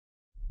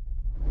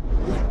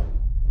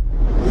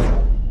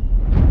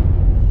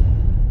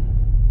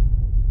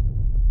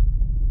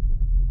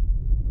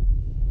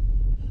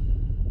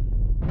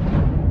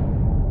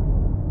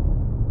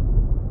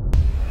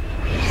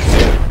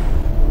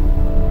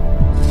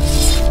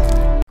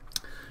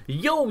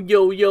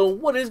Yo,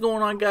 what is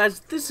going on,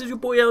 guys? This is your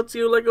boy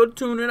LTO Lego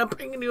Tuner, and I'm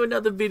bringing you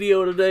another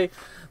video today.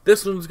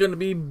 This one's going to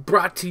be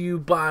brought to you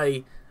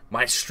by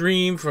my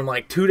stream from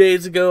like 2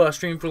 days ago. I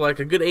streamed for like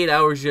a good 8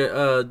 hours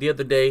the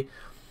other day,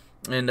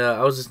 and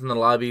I was just in the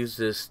lobbies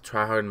just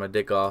tryharding my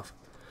dick off.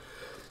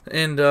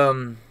 And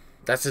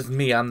that's just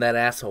me. I'm that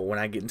asshole. When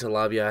I get into the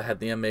lobby, I have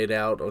the M8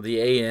 out, or the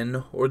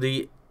AN, or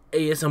the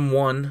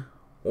ASM1,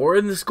 or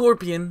in the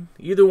Scorpion.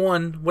 Either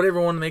one,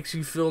 whatever one makes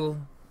you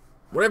feel...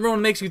 Whatever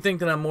one makes you think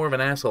that I'm more of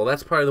an asshole,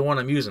 that's probably the one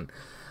I'm using.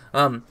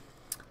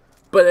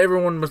 But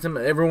everyone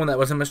that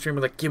was in my stream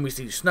was like, "Can we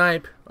see you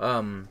snipe?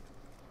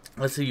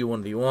 Let's see you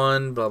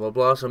 1v1, blah blah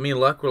blah." So me and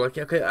Luck were like,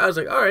 yeah, okay. I was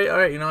like, all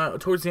right. You know,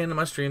 towards the end of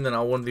my stream, then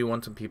I'll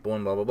 1v1 some people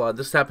and blah blah blah.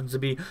 This happens to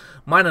be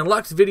mine and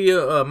Luck's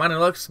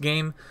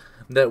game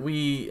that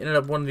we ended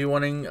up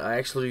 1v1ing. I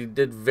actually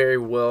did very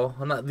well.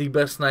 I'm not the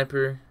best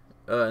sniper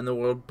in the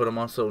world, but I'm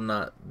also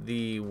not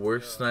the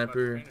worst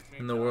sniper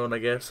in the world, I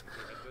guess.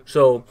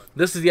 So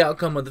this is the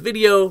outcome of the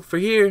video for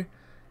here,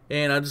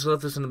 and I just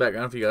left this in the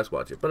background for you guys to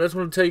watch it. But I just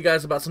want to tell you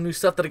guys about some new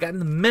stuff that I got in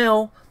the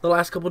mail the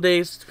last couple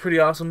days. It's pretty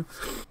awesome.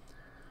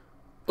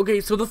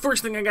 Okay, so the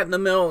first thing I got in the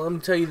mail, I'm going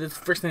to tell you, this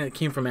first thing that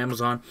came from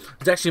Amazon.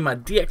 It's actually my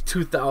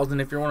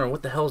DX2000. If you're wondering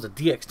what the hell is a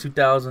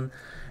DX2000,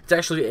 it's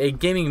actually a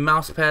gaming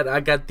mouse pad. I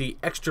got the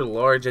extra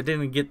large. I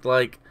didn't get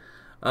like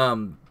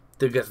the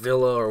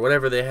Godzilla or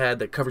whatever they had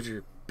that covers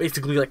your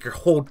basically like your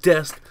whole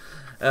desk.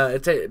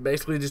 It's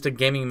basically just a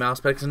gaming mouse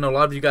pad, because I know a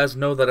lot of you guys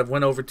know that I've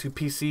went over to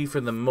PC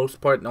for the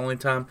most part. The only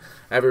time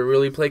I ever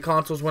really play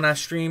consoles when I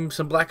stream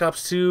some Black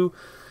Ops 2,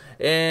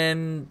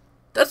 and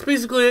that's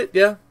basically it.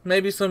 Yeah,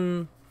 maybe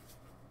some,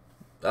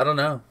 I don't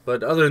know,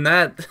 but other than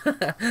that,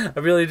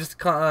 I'm really just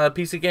a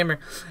PC gamer,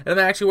 and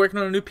I'm actually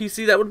working on a new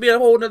PC. That would be a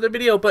whole another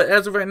video, but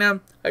as of right now,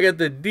 I got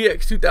the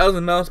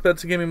DX2000 mouse pad.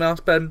 It's a gaming mouse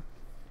pad.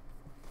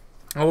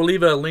 I will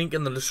leave a link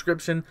in the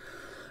description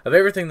of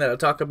everything that I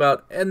talk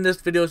about in this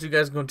video, so you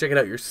guys can go check it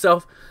out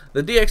yourself.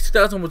 The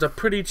DX2000 was a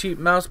pretty cheap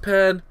mouse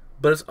pad,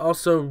 but it's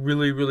also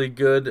really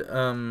good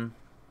a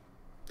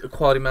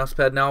quality mouse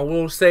pad. Now I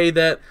will say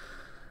that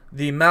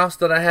the mouse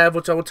that I have,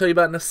 which I will tell you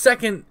about in a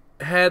second,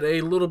 had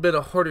a little bit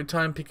of harder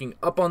time picking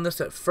up on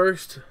this at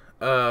first,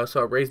 so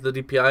I raised the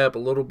DPI up a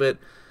little bit,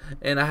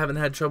 and I haven't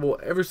had trouble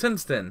ever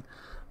since then.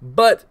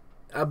 But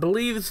I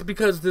believe it's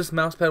because this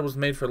mouse pad was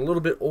made for a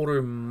little bit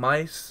older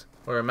mice,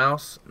 or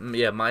mice.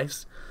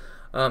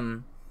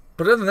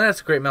 But other than that,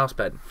 it's a great mouse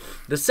pad.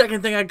 The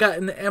second thing I got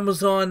in the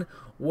Amazon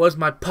was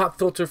my pop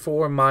filter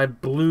for my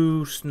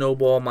Blue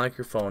Snowball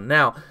microphone.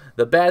 Now,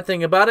 the bad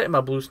thing about it,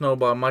 my Blue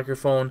Snowball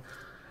microphone,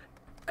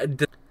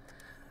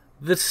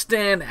 the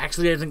stand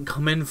actually hasn't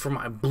come in for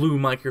my Blue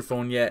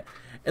microphone yet.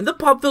 And the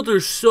pop filter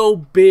is so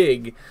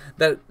big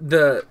that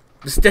the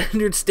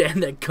standard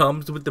stand that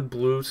comes with the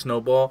Blue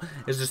Snowball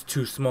is just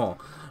too small.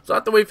 So I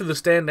have to wait for the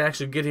stand to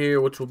actually get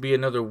here, which will be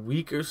another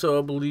week or so,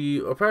 I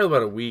believe, or probably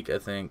about a week, I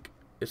think.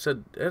 It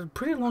had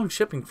pretty long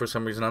shipping for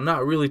some reason. I'm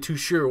not really too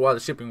sure why the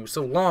shipping was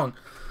so long.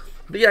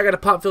 But yeah, I got a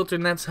pop filter,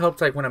 and that's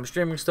helped like when I'm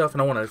streaming stuff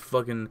and I want to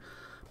fucking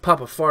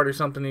pop a fart or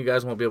something. You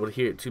guys won't be able to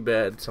hear it too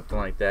bad, something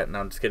like that.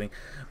 No, I'm just kidding.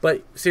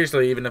 But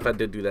seriously, even if I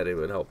did do that, it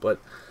would help.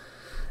 But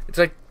it's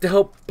like to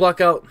help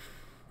block out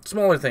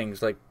smaller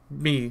things like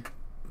me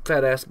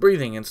fat ass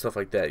breathing and stuff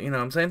like that. You know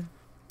what I'm saying?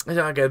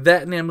 I got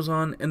that in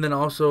Amazon, and then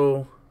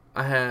also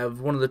I have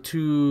one of the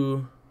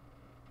two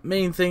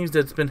main things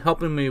that's been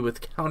helping me with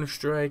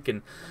Counter-Strike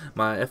and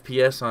my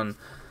FPS on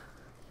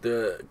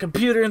the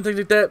computer and things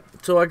like that.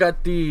 So I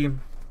got the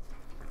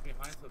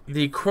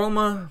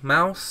Chroma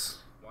mouse.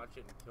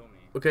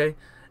 Okay,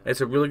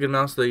 it's a really good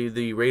mouse.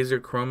 The Razer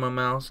Chroma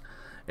mouse.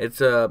 It's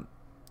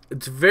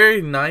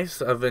very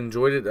nice. I've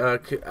enjoyed it.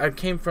 I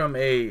came from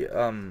a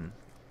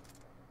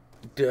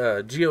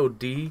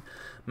GOD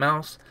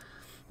mouse,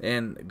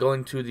 and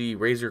going to the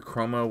Razer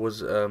Chroma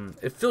was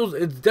it's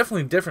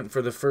definitely different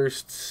for the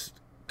first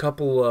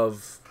couple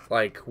of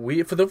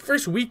for the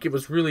first week. It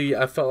was really,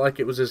 I felt like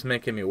it was just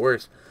making me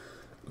worse.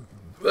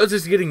 I was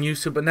just getting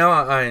used to it, but now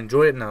I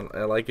enjoy it, and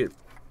I like it.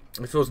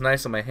 It feels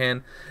nice on my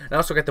hand. And I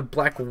also got the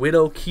Black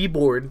Widow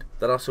keyboard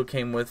that also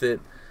came with it.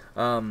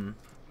 That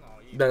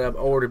I've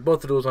ordered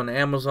both of those on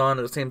Amazon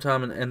at the same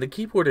time, and the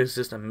keyboard is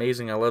just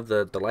amazing. I love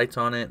the lights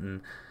on it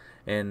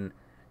and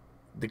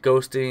the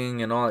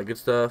ghosting and all that good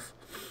stuff.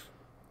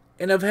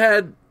 And I've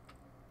had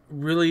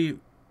really,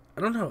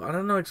 I don't know how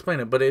to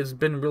explain it, but it's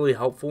been really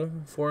helpful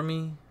for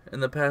me in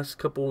the past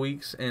couple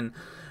weeks. And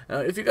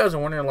if you guys are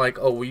wondering, like,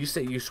 oh, well, you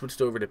say you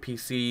switched over to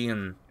PC,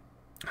 and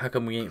how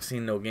come we ain't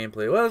seen no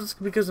gameplay? Well, it's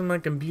because of my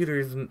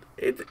computers.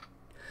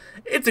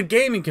 It's a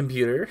gaming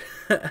computer.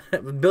 I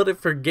built it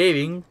for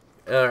gaming.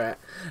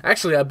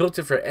 Actually, I built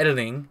it for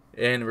editing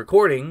and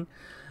recording.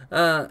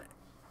 It's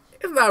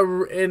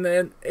not,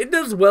 and it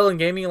does well in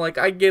gaming. Like,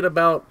 I get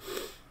about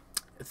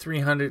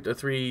 300 to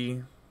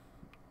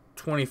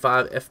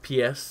 325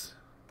 FPS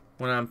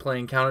when I'm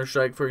playing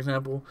Counter-Strike, for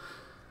example.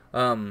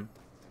 So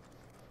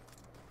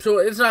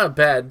it's not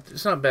bad.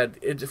 It's not bad.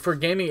 For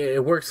gaming,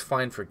 it works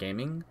fine for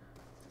gaming.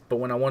 But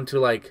when I want to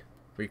like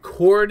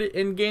record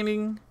in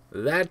gaming,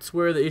 That's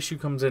where the issue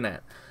comes in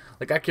at.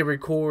 Like I can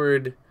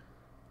record,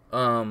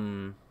 I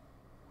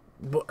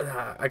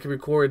can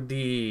record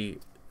the,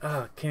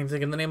 can't even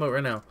think of the name of it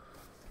right now.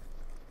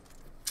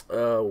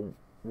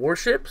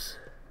 Warships.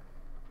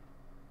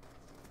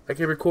 I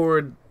can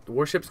record the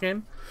Warships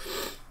game,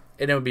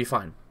 and it would be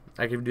fine.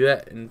 I can do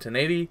that in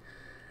 1080,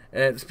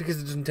 and it's because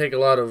it doesn't take a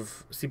lot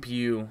of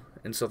CPU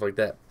and stuff like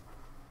that.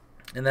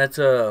 And that's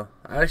I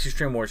actually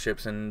stream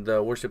Warships, and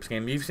the Warships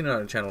game, you've seen it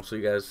on the channel, so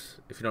you guys,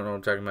 if you don't know what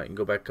I'm talking about, you can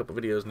go back a couple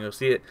videos and you'll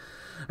see it.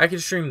 I can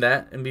stream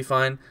that and be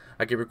fine.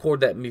 I can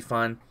record that and be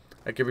fine.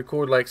 I can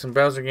record like some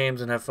browser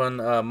games and have fun.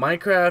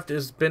 Minecraft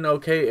has been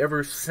okay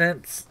ever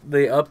since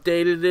they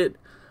updated it.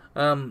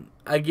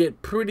 I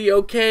get pretty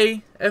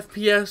okay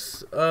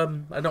FPS.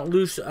 I don't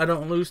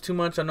lose too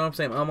much. I know I'm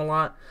saying a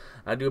lot.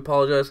 I do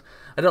apologize.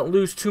 I don't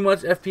lose too much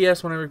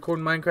FPS when I record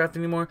Minecraft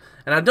anymore.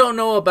 And I don't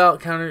know about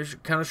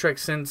Counter-Strike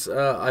since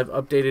I've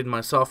updated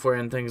my software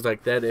and things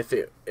like that.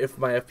 If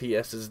my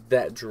FPS is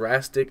that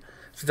drastic,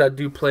 since I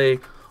do play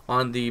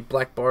on the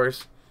black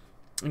bars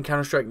in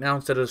Counter-Strike now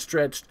instead of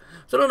stretched.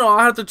 So I don't know.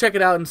 I'll have to check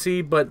it out and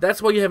see. But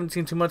that's why you haven't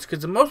seen too much,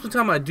 because most of the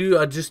time I do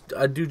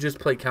just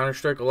play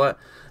Counter-Strike a lot.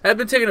 I've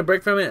been taking a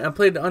break from it. I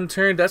played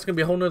Unturned. That's gonna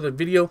be a whole nother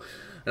video.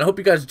 And I hope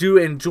you guys do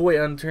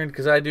enjoy Unturned,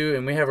 because I do,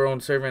 and we have our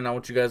own server, and I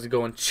want you guys to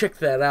go and check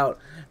that out.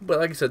 But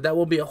like I said, that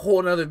will be a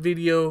whole nother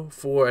video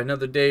for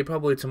another day.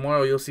 Probably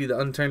tomorrow you'll see the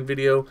Unturned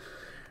video,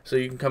 so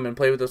you can come and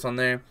play with us on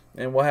there.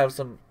 And we'll have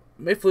some,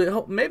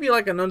 maybe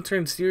like an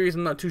Unturned series.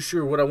 I'm not too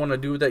sure what I want to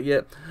do with that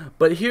yet.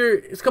 But here,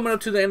 it's coming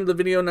up to the end of the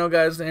video now,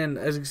 guys, and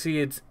as you can see,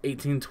 it's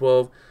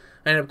 18:12.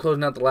 I ended up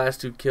closing out the last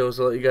 2 kills,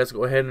 so I'll let you guys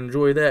go ahead and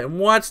enjoy that and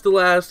watch the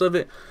last of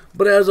it.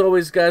 But as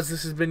always, guys,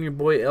 this has been your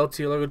boy LT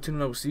Logo Tune,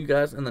 and I will see you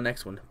guys in the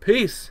next one.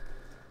 Peace!